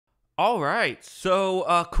All right,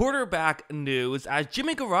 so quarterback news as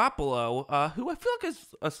Jimmy Garoppolo, who I feel like is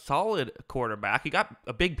a solid quarterback, he got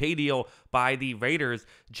a big pay deal by the Raiders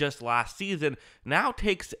just last season. Now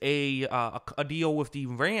takes a deal with the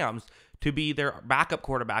Rams to be their backup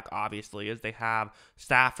quarterback. Obviously, as they have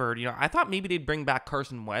Stafford. I thought maybe they'd bring back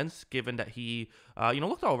Carson Wentz, given that he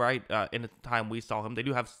looked all right in the time we saw him. They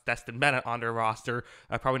do have Stetson Bennett on their roster.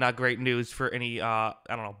 Probably not great news for any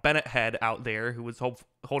Bennett head out there who was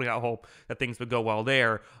holding out hope that things would go well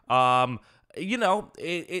there.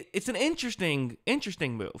 It's an interesting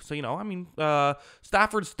move. So,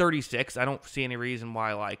 Stafford's 36. I don't see any reason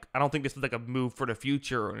why, I don't think this is like a move for the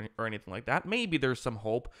future or anything like that. Maybe there's some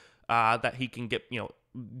hope that he can get,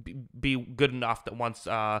 be good enough that once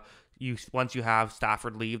you have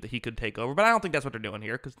Stafford leave, that he could take over. But I don't think that's what they're doing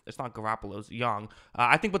here, because it's not Garoppolo's young.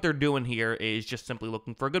 I think what they're doing here is just simply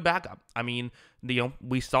looking for a good backup. I mean,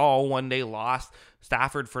 we saw when they lost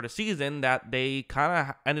Stafford for the season that they kind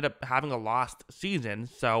of ended up having a lost season.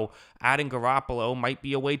 So adding Garoppolo might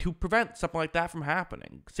be a way to prevent something like that from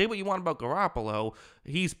happening. Say what you want about Garoppolo,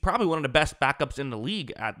 he's probably one of the best backups in the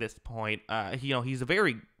league at this point. He's a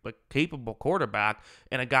very capable quarterback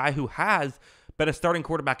and a guy who has been a starting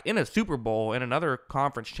quarterback in a Super Bowl and another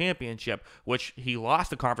conference championship, which he lost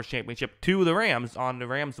the conference championship to the Rams on the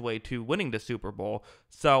Rams' way to winning the Super Bowl.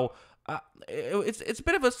 So it's a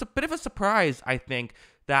bit of a surprise, I think,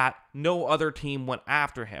 that no other team went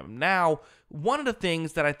after him. Now, one of the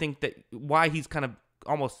things that I think that why he's kind of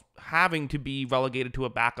almost having to be relegated to a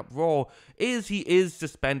backup role is he is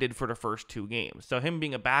suspended for the first 2 games. So him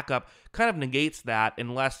being a backup kind of negates that,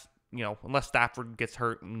 unless Stafford gets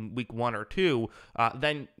hurt in week 1 or 2,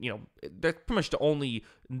 then, that's pretty much the only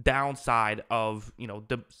downside of,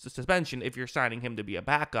 the suspension if you're signing him to be a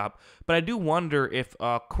backup. But I do wonder if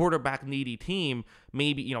a quarterback needy team,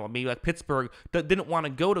 maybe like Pittsburgh, that didn't want to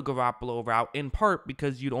go to Garoppolo route, in part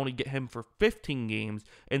because you'd only get him for 15 games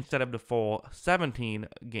instead of the full 17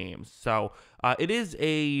 games. So it is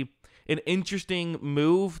an interesting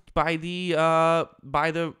move by the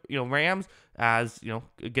Rams, as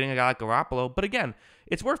getting a guy like Garoppolo. But again,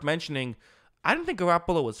 it's worth mentioning, I didn't think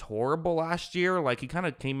Garoppolo was horrible last year. He kind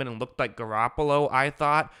of came in and looked like Garoppolo. I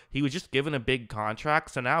thought he was just given a big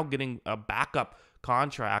contract, so now getting a backup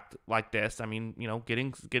contract like this, I mean,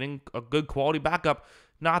 getting a good quality backup,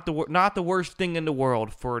 not the worst thing in the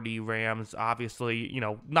world for the Rams. Obviously,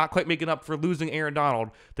 not quite making up for losing Aaron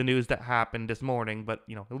Donald, the news that happened this morning. But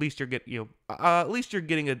at least you're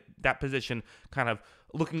getting that position kind of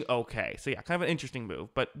looking okay. So yeah, kind of an interesting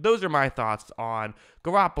move. But those are my thoughts on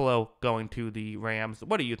Garoppolo going to the Rams.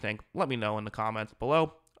 What do you think? Let me know in the comments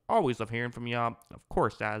below. Always love hearing from you. Of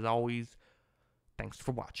course, as always, thanks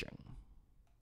for watching.